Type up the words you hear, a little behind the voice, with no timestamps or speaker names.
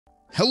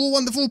Hello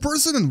wonderful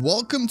person and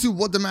welcome to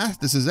What the Math.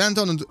 This is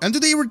Anton and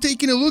today we're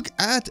taking a look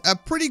at a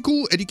pretty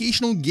cool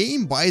educational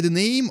game by the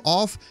name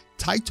of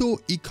Tyto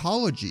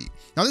Ecology.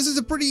 Now this is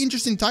a pretty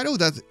interesting title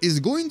that is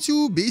going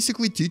to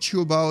basically teach you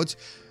about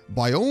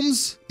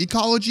biomes,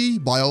 ecology,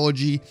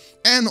 biology,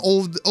 and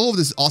all of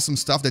this awesome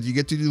stuff that you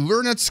get to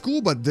learn at school,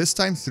 but this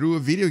time through a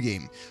video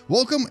game.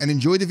 Welcome and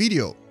enjoy the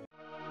video.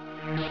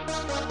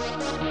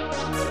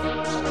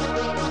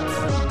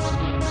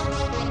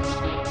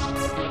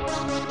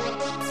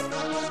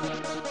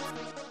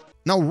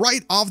 Now,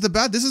 right off the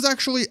bat, this is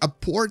actually a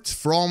port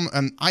from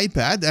an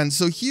iPad, and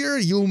so here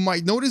you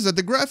might notice that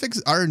the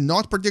graphics are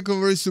not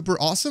particularly super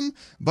awesome,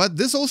 but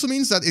this also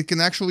means that it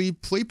can actually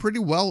play pretty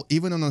well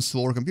even on a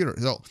slower computer.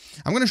 So,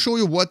 I'm going to show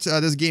you what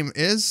this game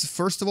is,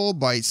 first of all,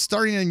 by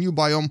starting a new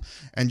biome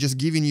and just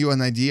giving you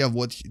an idea of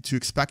what to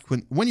expect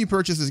when you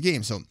purchase this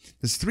game. So,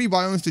 there's 3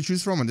 biomes to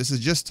choose from, and this is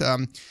just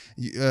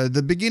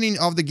the beginning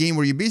of the game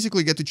where you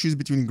basically get to choose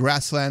between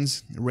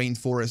grasslands,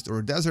 rainforest,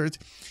 or desert.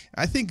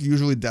 I think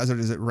usually desert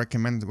is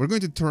recommended. We're going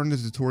to turn the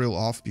tutorial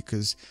off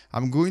because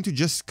I'm going to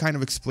just kind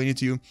of explain it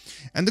to you.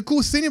 And the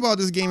cool thing about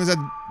this game is that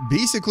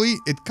basically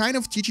it kind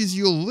of teaches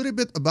you a little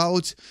bit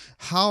about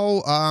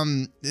how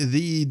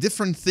the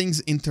different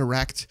things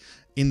interact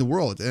in the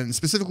world. And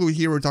specifically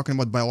here we're talking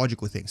about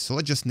biological things. So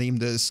let's just name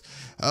this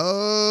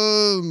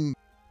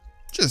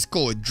just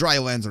call it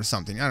drylands or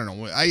something. I don't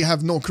know. I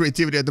have no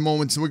creativity at the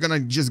moment, so we're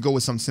gonna just go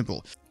with something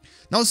simple.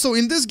 Now, so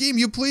in this game,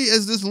 you play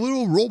as this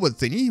little robot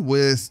thingy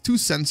with 2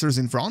 sensors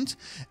in front,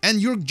 and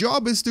your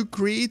job is to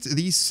create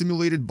these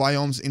simulated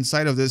biomes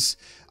inside of this,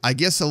 I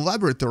guess, a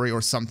laboratory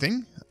or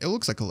something. It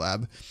looks like a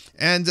lab.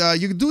 And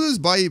you can do this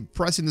by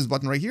pressing this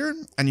button right here,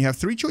 and you have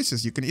 3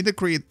 choices. You can either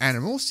create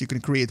animals, you can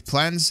create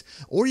plants,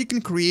 or you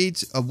can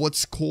create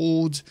what's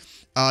called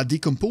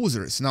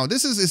decomposers. Now,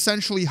 this is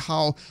essentially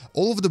how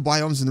all of the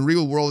biomes in the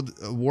real world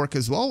work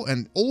as well,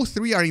 and all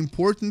 3 are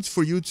important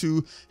for you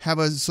to have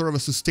a sort of a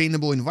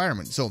sustainable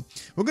environment. So,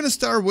 we're going to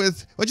start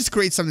with, let's just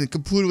create something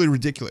completely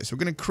ridiculous. We're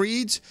going to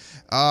create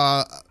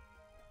a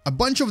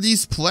bunch of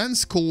these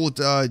plants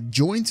called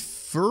joint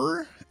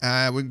fir.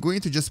 We're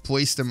going to just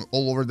place them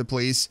all over the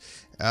place,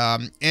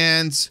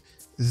 and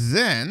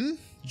then,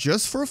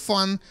 just for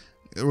fun,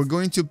 we're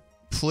going to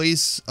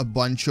place a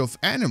bunch of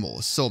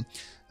animals. So,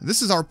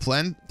 this is our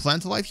plant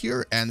life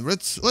here, and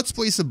let's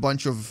place a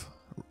bunch of,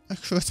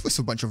 actually let's place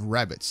a bunch of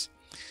rabbits.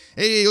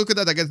 Hey, look at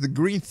that, I get the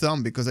green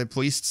thumb because I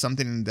placed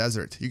something in the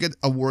desert. You get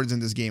awards in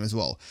this game as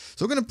well.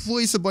 So we're going to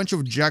place a bunch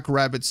of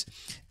jackrabbits,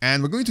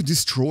 and we're going to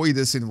destroy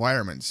this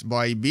environment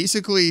by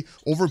basically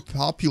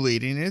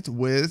overpopulating it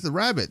with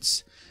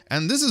rabbits.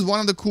 And this is one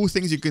of the cool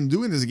things you can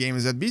do in this game,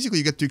 is that basically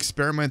you get to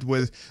experiment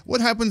with what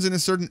happens in a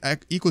certain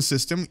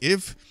ecosystem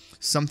if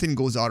something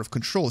goes out of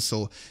control.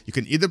 So you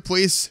can either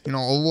place, a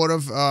lot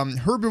of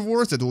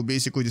herbivores that will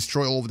basically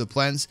destroy all of the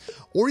plants,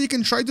 or you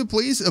can try to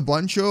place a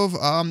bunch of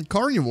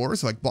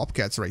carnivores, like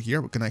bobcats right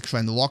here. We can actually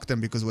unlock them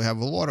because we have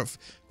a lot of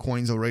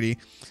coins already.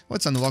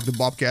 Let's unlock the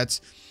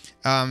bobcats.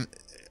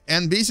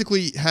 And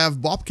basically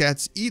have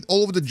bobcats eat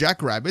all of the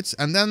jackrabbits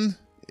and then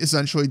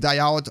essentially die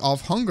out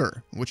of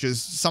hunger, which is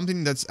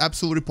something that's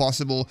absolutely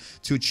possible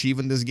to achieve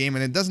in this game,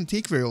 and it doesn't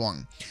take very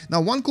long.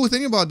 Now, one cool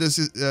thing about this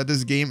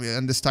game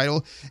and this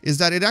title is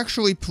that it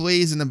actually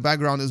plays in the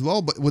background as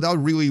well, but without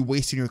really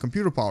wasting your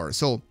computer power.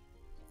 So,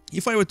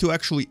 if I were to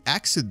actually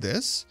exit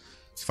this,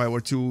 if I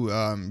were to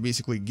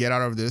basically get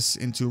out of this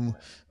into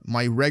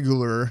my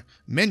regular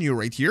menu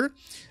right here,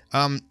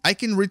 I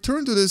can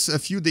return to this a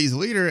few days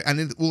later, and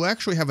it will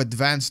actually have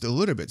advanced a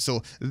little bit.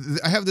 So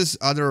I have this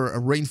other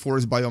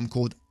rainforest biome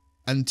called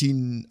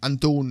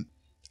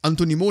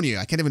Antonimonia.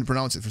 I can't even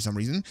pronounce it for some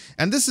reason.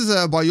 And this is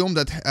a biome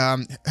that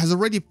has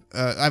already,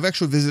 I've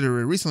actually visited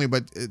it recently,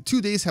 but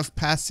 2 days have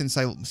passed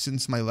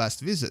since my last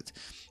visit.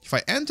 If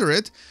I enter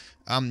it,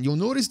 you'll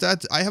notice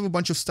that I have a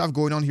bunch of stuff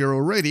going on here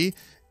already,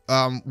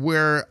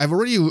 where I've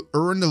already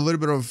earned a little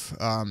bit of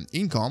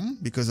income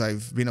because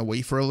I've been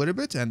away for a little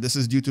bit, and this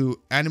is due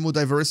to animal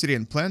diversity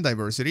and plant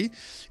diversity.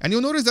 And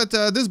you'll notice that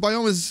this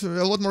biome is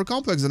a lot more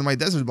complex than my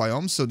desert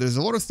biome, so there's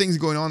a lot of things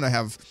going on. I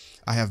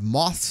have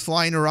moths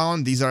flying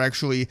around. These are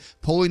actually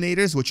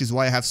pollinators, which is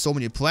why I have so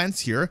many plants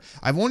here.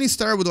 I've only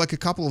started with like a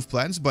couple of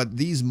plants, but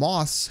these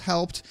moths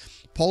helped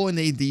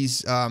pollinate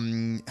these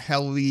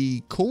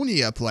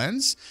heliconia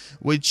plants,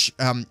 which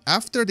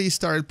after they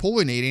started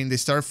pollinating, they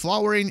started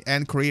flowering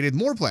and created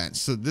more plants.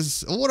 So this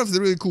is a lot of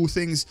the really cool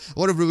things, a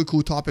lot of really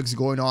cool topics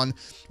going on,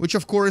 which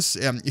of course,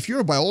 if you're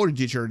a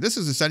biology teacher, this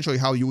is essentially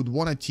how you would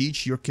want to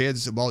teach your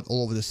kids about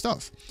all of this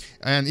stuff.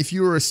 And if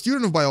you're a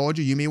student of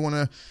biology, you may want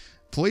to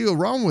play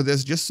around with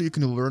this just so you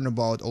can learn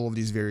about all of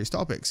these various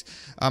topics.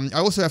 I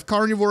also have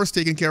carnivores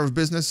taking care of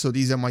business, so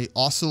these are my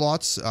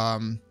ocelots,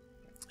 and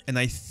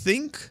I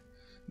think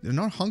they're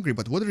not hungry,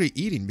 but what are they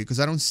eating? Because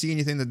I don't see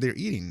anything that they're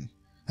eating.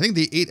 I think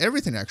they ate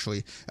everything,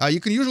 actually. You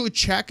can usually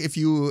check if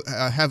you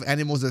have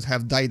animals that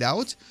have died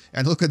out,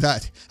 and look at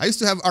that. I used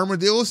to have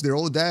armadillos, they're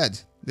all dead.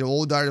 They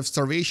all died of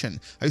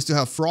starvation. I used to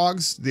have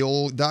frogs, they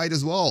all died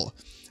as well.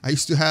 I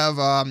used to have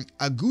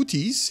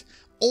agoutis,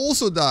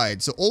 also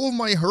died. So all of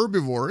my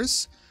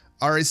herbivores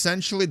are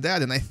essentially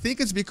dead. And I think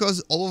it's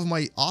because all of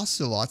my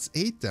ocelots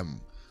ate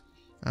them.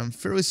 I'm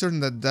fairly certain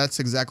that that's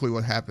exactly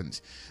what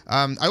happened.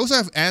 I also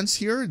have ants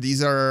here.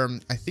 These are,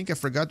 I think I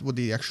forgot what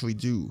they actually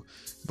do.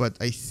 But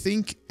I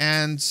think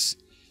ants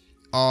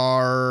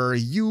are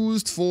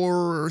used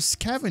for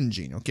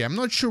scavenging. Okay, I'm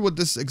not sure what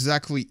this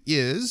exactly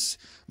is,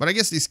 but I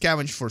guess they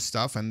scavenge for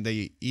stuff and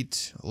they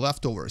eat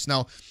leftovers.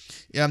 Now,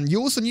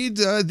 you also need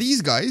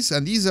these guys,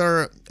 and these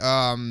are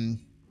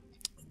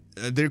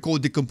they're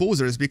called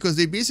decomposers because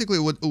they basically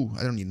would. Oh,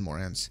 I don't need more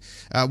ants.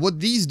 What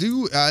these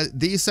do,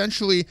 they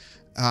essentially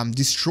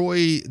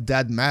destroy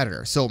dead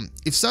matter. So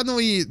if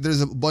suddenly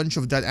there's a bunch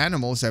of dead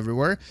animals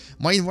everywhere,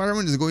 my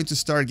environment is going to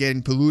start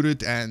getting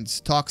polluted and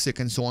toxic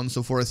and so on and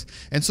so forth.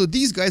 And so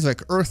these guys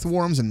like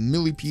earthworms and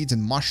millipedes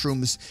and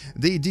mushrooms,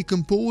 they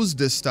decompose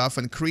this stuff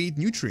and create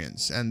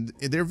nutrients, and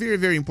they're very,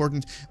 very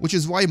important, which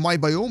is why my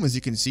biome, as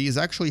you can see, is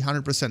actually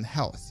 100%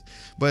 health.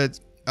 But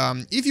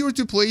if you were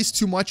to place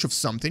too much of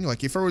something,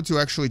 like if I were to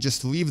actually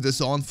just leave this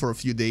on for a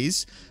few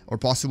days or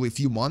possibly a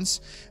few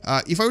months,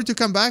 if I were to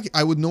come back,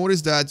 I would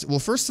notice that, well,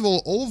 first of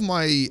all of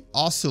my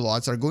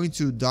ocelots are going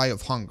to die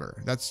of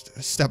hunger.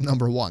 That's step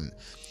number one.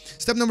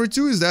 Step number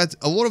two is that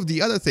a lot of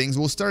the other things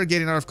will start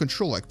getting out of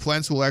control. Like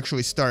plants will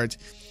actually start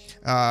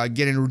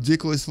getting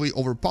ridiculously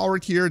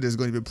overpowered here. There's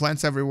going to be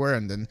plants everywhere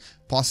and then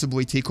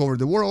possibly take over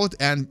the world.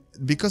 And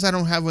because I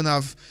don't have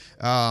enough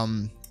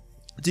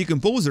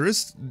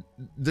decomposers,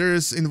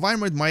 this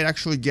environment might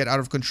actually get out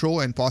of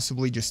control and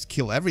possibly just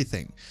kill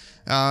everything.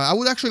 I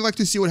would actually like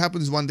to see what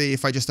happens one day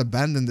if I just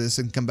abandon this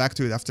and come back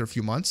to it after a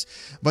few months.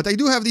 But I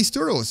do have these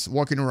turtles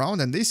walking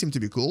around and they seem to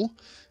be cool.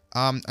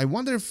 I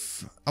wonder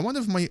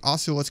if my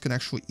ocelots can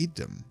actually eat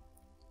them.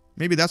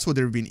 Maybe that's what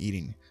they've been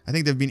eating. I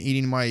think they've been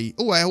eating my...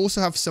 Oh, I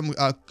also have some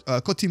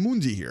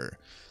cotimundi here.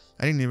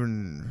 I don't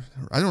even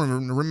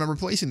remember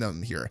placing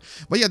them here.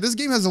 But yeah, this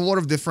game has a lot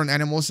of different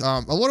animals.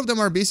 A lot of them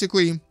are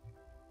basically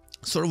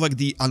sort of like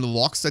the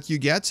unlocks that you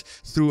get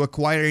through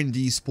acquiring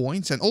these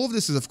points. And all of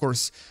this is, of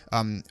course,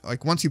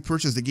 like once you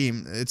purchase the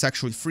game, it's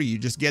actually free. You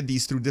just get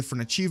these through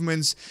different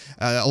achievements.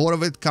 A lot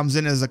of it comes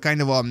in as a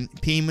kind of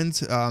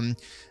payment,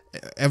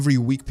 every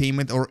week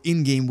payment or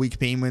in-game week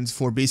payment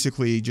for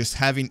basically just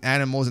having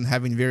animals and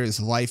having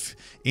various life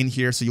in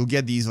here. So you'll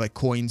get these like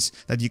coins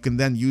that you can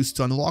then use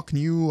to unlock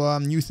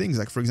new things.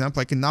 Like for example,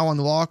 I can now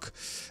unlock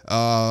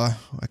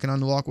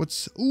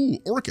what's... Ooh,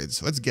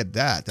 orchids. Let's get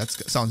that. That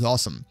sounds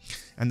awesome.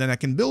 And then I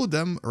can build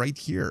them right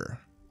here.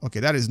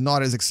 Okay, that is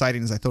not as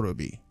exciting as I thought it would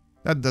be.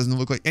 That doesn't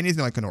look like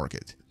anything like an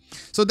orchid.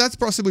 So that's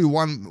possibly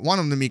one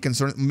of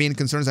the main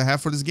concerns I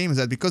have for this game, is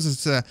that because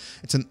it's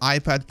an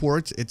iPad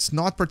port, it's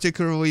not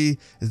particularly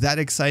that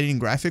exciting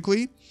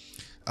graphically.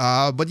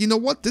 But you know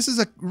what? This is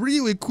a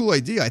really cool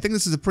idea. I think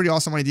this is a pretty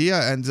awesome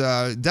idea, and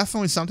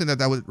definitely something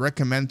that I would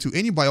recommend to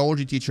any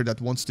biology teacher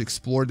that wants to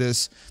explore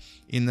this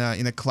in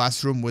a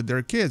classroom with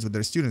their kids, with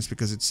their students,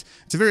 because it's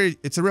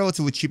a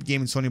relatively cheap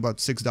game. It's only about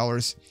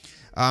 $6.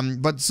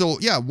 But so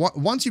yeah,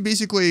 once you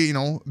basically, you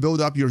know, build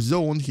up your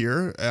zone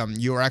here,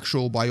 your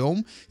actual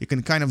biome, you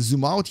can kind of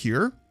zoom out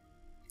here.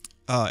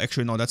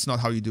 Actually, no, that's not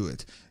how you do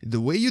it.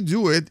 The way you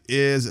do it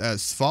is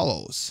as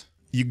follows.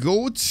 You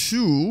go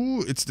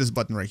to, it's this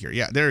button right here.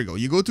 Yeah, there you go.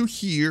 You go to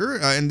here,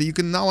 and you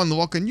can now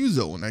unlock a new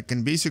zone. I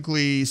can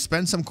basically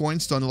spend some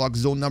coins to unlock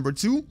zone number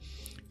 2.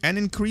 And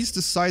increase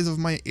the size of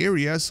my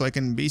area so I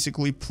can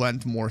basically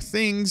plant more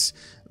things,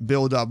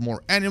 build up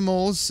more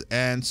animals,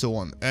 and so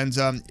on. And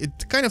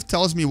it kind of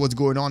tells me what's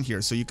going on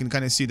here. So you can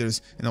kind of see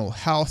there's, you know,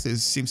 health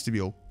seems to be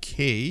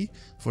okay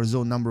for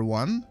zone number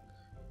 1.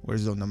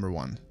 Where's zone number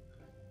 1?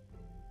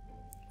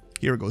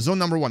 Here we go. Zone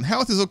number 1.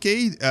 Health is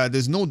okay.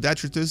 There's no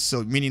detritus,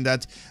 so meaning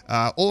that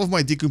all of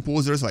my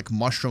decomposers, like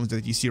mushrooms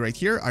that you see right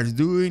here, are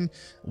doing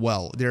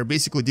well. They're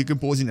basically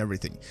decomposing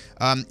everything.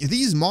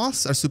 These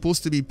moths are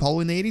supposed to be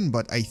pollinating,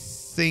 but I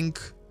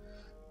think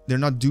they're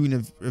not doing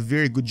a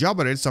very good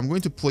job at it. So I'm going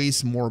to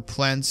place more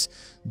plants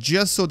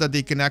just so that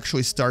they can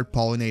actually start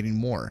pollinating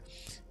more.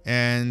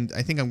 And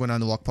I think I'm going to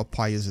unlock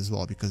papayas as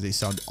well because they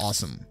sound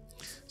awesome.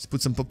 Let's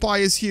put some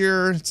papayas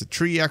here. It's a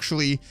tree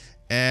actually.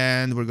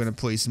 And we're going to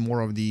place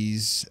more of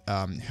these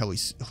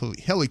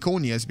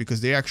heliconias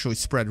because they actually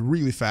spread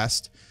really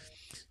fast.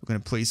 We're going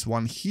to place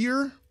one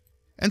here.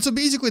 And so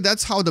basically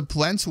that's how the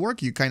plants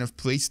work. You kind of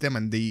place them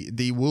and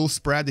they will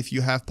spread if you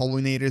have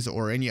pollinators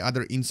or any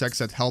other insects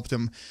that help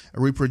them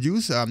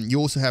reproduce. You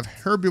also have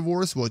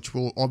herbivores, which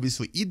will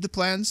obviously eat the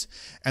plants.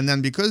 And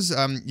then because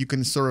you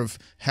can sort of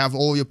have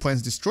all your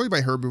plants destroyed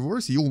by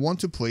herbivores, you'll want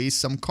to place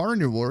some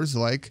carnivores,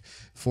 like,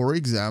 for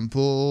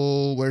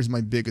example, where's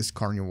my biggest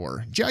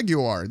carnivore?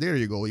 Jaguar. There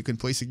you go. You can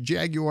place a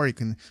jaguar. You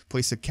can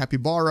place a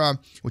capybara,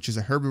 which is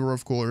a herbivore,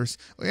 of course.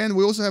 And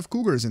we also have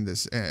cougars in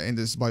this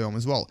biome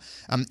as well.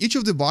 Each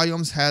of the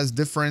biomes has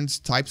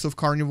different types of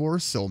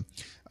carnivores. So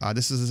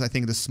this is, I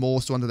think, the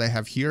smallest one that I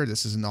have here.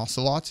 This is an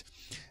ocelot.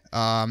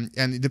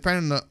 And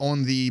depending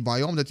on the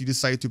biome that you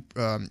decide to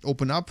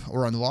open up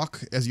or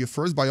unlock as your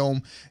first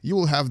biome, you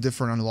will have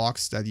different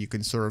unlocks that you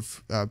can sort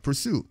of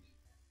pursue.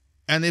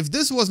 And if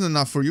this wasn't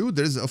enough for you,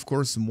 there's of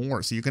course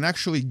more. So you can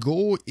actually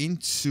go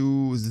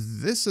into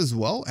this as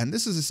well. And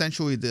this is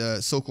essentially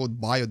the so-called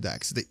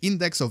biodex, the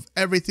index of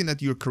everything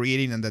that you're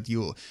creating and that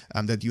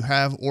you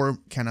have or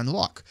can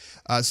unlock.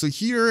 So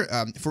here,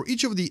 for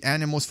each of the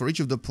animals, for each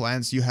of the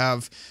plants, you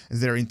have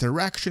their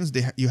interactions.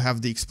 You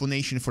have the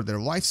explanation for their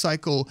life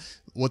cycle,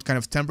 what kind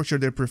of temperature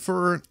they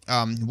prefer,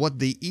 what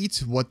they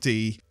eat, what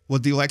they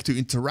like to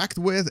interact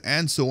with,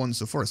 and so on and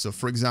so forth. So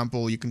for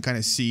example, you can kind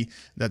of see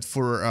that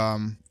for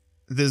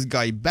this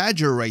guy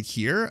Badger right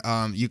here,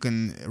 you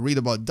can read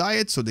about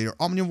diet. So they're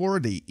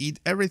omnivore, they eat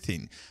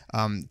everything.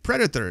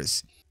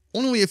 Predators.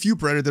 Only a few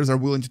predators are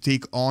willing to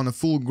take on a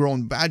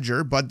full-grown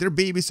badger, but their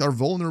babies are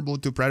vulnerable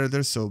to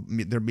predators, so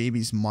their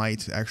babies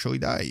might actually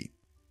die.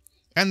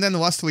 And then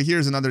lastly,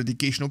 here's another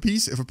educational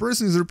piece. If a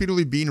person is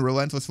repeatedly being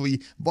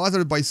relentlessly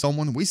bothered by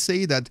someone, we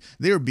say that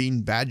they're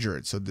being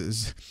badgered. So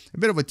there's a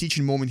bit of a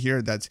teaching moment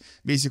here that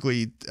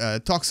basically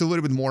talks a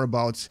little bit more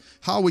about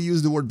how we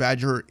use the word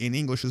badger in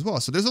English as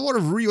well. So there's a lot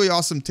of really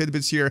awesome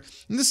tidbits here.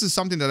 And this is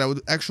something that I would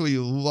actually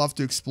love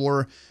to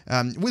explore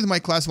with my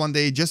class one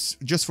day,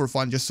 just for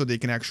fun, just so they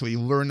can actually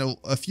learn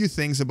a few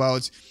things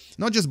about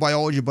not just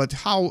biology, but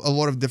how a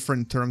lot of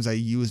different terms are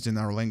used in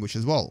our language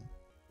as well.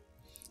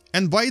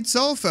 And by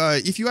itself,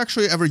 if you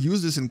actually ever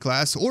use this in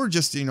class or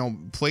just,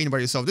 playing by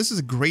yourself, this is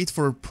great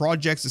for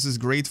projects, this is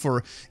great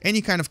for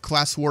any kind of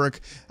classwork,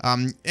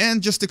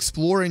 and just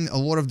exploring a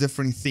lot of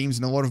different themes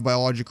and a lot of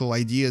biological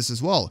ideas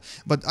as well.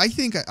 But I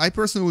think I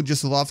personally would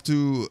just love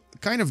to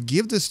kind of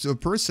give this to a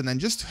person and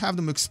just have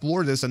them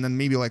explore this and then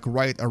maybe like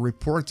write a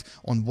report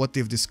on what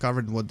they've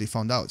discovered and what they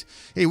found out.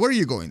 Hey, where are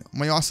you going?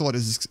 My ocelot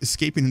is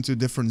escaping into a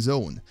different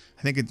zone.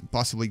 I think it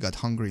possibly got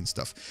hungry and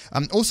stuff.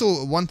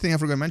 Also, one thing I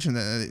forgot to mention,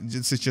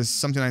 it's just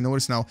something I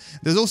noticed now.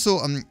 There's also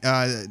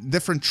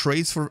different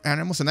traits for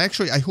animals, and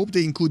I hope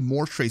they include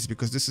more traits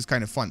because this is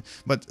kind of fun.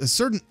 But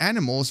certain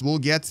animals will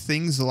get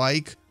things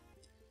like,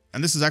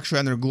 and this is actually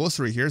under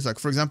glossary here, it's like,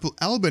 for example,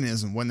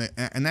 albinism, when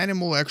an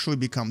animal actually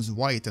becomes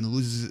white and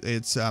loses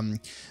its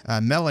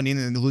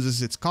melanin and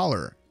loses its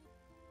color.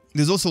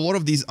 There's also a lot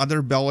of these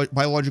other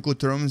biological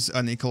terms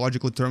and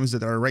ecological terms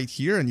that are right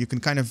here, and you can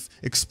kind of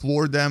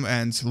explore them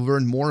and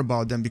learn more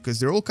about them because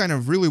they're all kind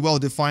of really well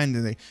defined,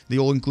 and they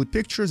all include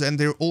pictures, and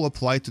they're all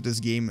applied to this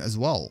game as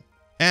well.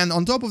 And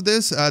on top of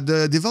this,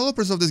 the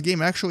developers of this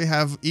game actually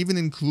have even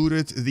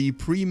included the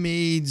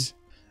pre-made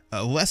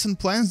lesson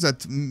plans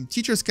that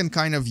teachers can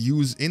kind of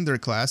use in their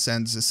class,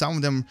 and some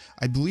of them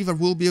I believe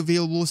will be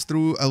available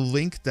through a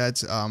link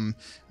that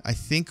I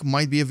think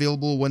might be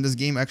available when this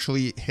game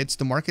actually hits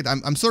the market.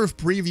 I'm sort of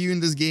previewing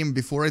this game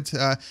before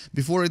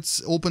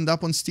it's opened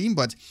up on Steam,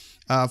 but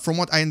from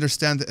what I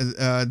understand,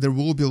 there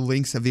will be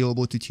links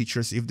available to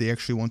teachers if they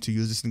actually want to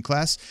use this in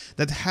class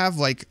that have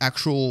like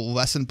actual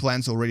lesson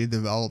plans already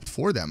developed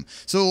for them.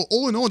 So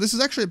all in all, this is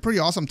actually a pretty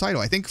awesome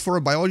title. I think for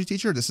a biology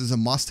teacher, this is a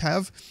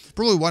must-have.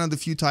 Probably one of the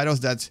few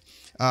titles that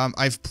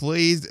I've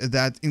played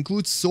that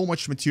includes so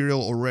much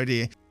material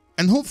already.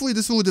 And hopefully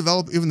this will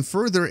develop even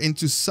further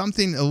into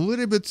something a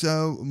little bit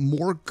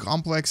more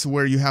complex,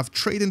 where you have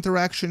trait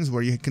interactions,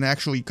 where you can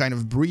actually kind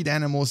of breed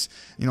animals.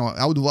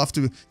 I would love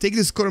to take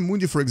this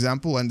cotomundi, for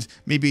example, and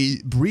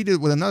maybe breed it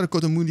with another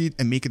cotomundi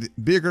and make it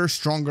bigger,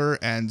 stronger,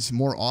 and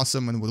more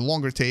awesome and with a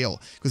longer tail,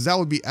 because that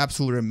would be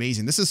absolutely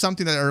amazing. This is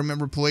something that I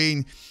remember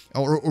playing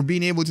or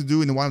being able to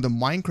do in one of the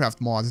Minecraft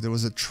mods. There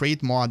was a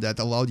trait mod that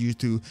allowed you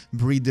to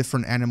breed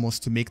different animals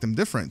to make them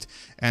different.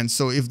 And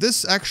so if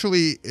this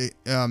actually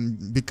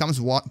becomes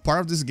part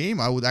of this game,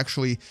 I would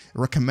actually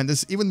recommend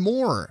this even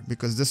more,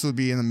 because this would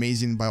be an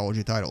amazing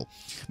biology title.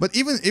 But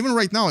even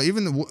right now,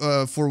 even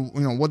for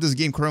what this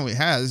game currently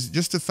has,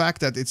 just the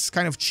fact that it's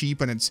kind of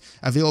cheap and it's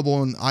available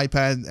on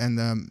iPad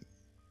and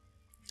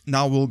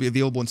now will be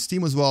available on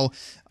Steam as well,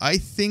 I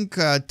think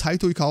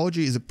Tyto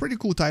Ecology is a pretty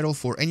cool title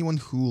for anyone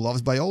who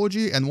loves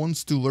biology and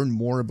wants to learn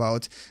more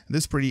about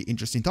this pretty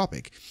interesting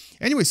topic.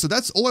 Anyway, so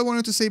that's all I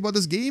wanted to say about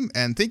this game,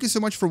 and thank you so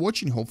much for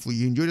watching. Hopefully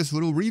you enjoyed this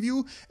little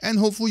review, and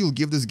hopefully you'll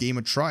give this game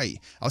a try.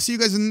 I'll see you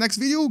guys in the next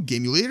video.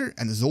 Game you later,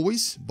 and as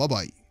always,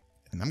 bye-bye.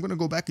 And I'm gonna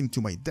go back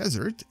into my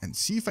desert and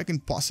see if I can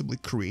possibly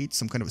create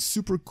some kind of a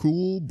super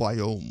cool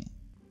biome.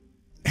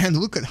 And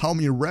look at how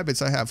many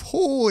rabbits I have.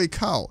 Holy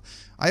cow.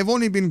 I've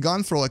only been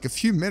gone for like a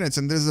few minutes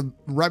and there's a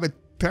rabbit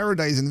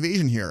paradise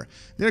invasion here.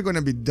 They're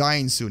gonna be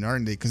dying soon,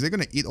 aren't they? Because they're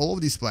gonna eat all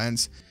of these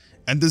plants.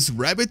 And this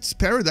rabbit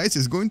paradise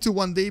is going to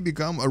one day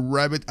become a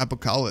rabbit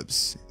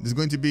apocalypse. There's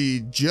going to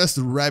be just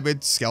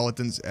rabbit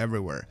skeletons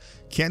everywhere.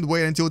 Can't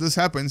wait until this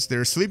happens.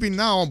 They're sleeping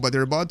now, but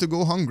they're about to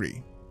go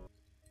hungry.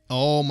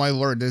 Oh my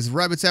lord, there's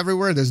rabbits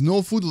everywhere. There's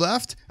no food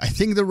left. I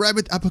think the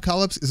rabbit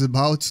apocalypse is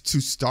about to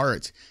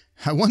start.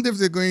 I wonder if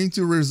they're going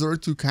to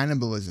resort to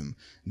cannibalism.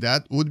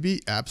 That would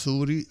be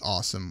absolutely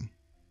awesome.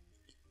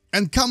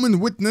 And come and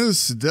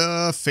witness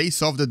the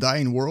face of the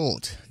dying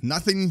world.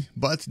 Nothing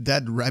but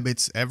dead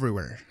rabbits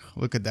everywhere.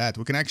 Look at that.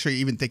 We can actually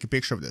even take a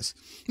picture of this.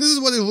 This is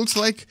what it looks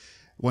like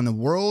when the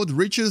world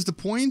reaches the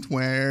point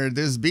where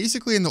there's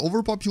basically an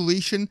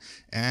overpopulation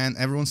and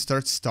everyone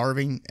starts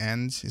starving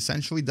and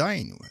essentially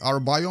dying. Our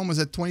biome is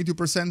at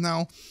 22%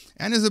 now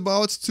and is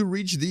about to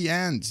reach the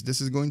end. This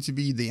is going to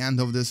be the end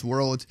of this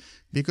world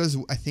because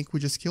I think we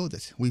just killed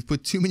it. We've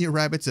put too many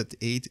rabbits that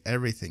ate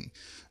everything.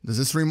 Does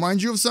this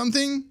remind you of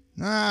something?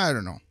 I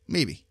don't know.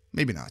 Maybe.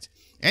 Maybe not.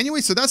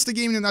 Anyway, so that's the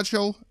game in a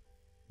nutshell.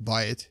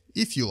 Buy it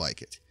if you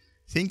like it.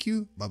 Thank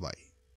you. Bye-bye.